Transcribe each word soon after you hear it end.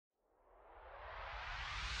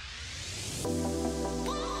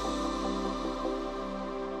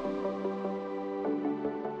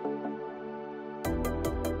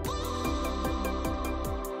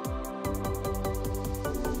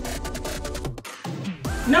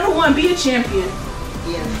Number one, be a champion.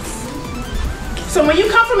 Yes. So when you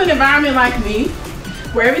come from an environment like me,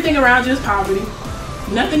 where everything around you is poverty,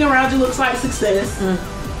 nothing around you looks like success,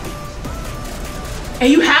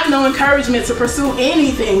 and you have no encouragement to pursue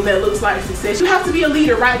anything that looks like success, you have to be a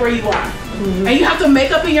leader right where you are. And you have to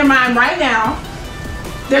make up in your mind right now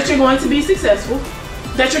that you're going to be successful,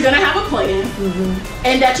 that you're going to have a plan,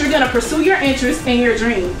 and that you're going to pursue your interests and your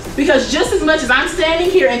dreams. Because just as much as I'm standing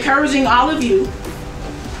here encouraging all of you,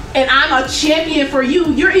 and I'm a champion for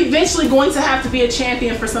you, you're eventually going to have to be a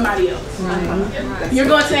champion for somebody else. You're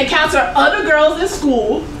going to encounter other girls in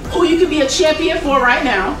school who you can be a champion for right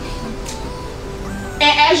now.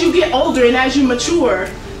 And as you get older and as you mature,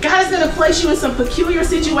 God is going to place you in some peculiar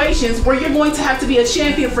situations where you're going to have to be a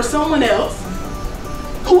champion for someone else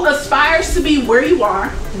who aspires to be where you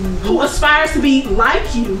are, who aspires to be like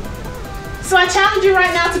you. So I challenge you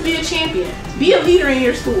right now to be a champion. Be a leader in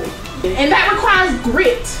your school. And that requires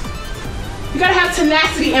grit. You gotta have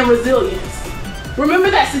tenacity and resilience. Remember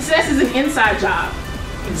that success is an inside job.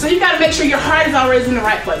 So you gotta make sure your heart is always in the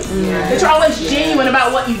right place. That you're always genuine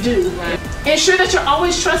about what you do. Ensure that you're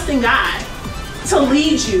always trusting God to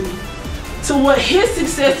lead you to what His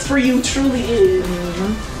success for you truly is.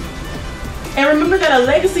 And remember that a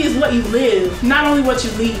legacy is what you live, not only what you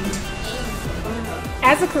leave.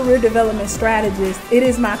 As a career development strategist, it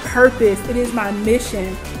is my purpose, it is my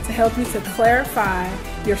mission to help you to clarify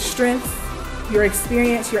your strengths, your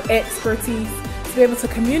experience, your expertise, to be able to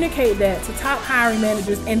communicate that to top hiring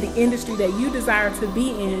managers in the industry that you desire to be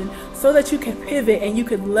in, so that you can pivot and you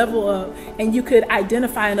could level up and you could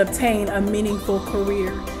identify and obtain a meaningful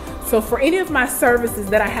career. So for any of my services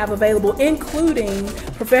that I have available, including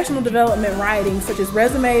professional development writing, such as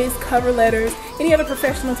resumes, cover letters, any other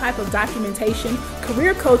professional type of documentation,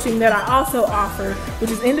 career coaching that I also offer, which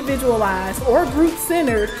is individualized or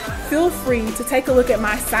group-centered, feel free to take a look at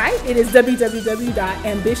my site. It is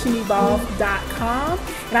www.ambitionevolve.com,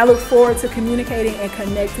 and I look forward to communicating and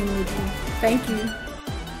connecting with you. Thank you.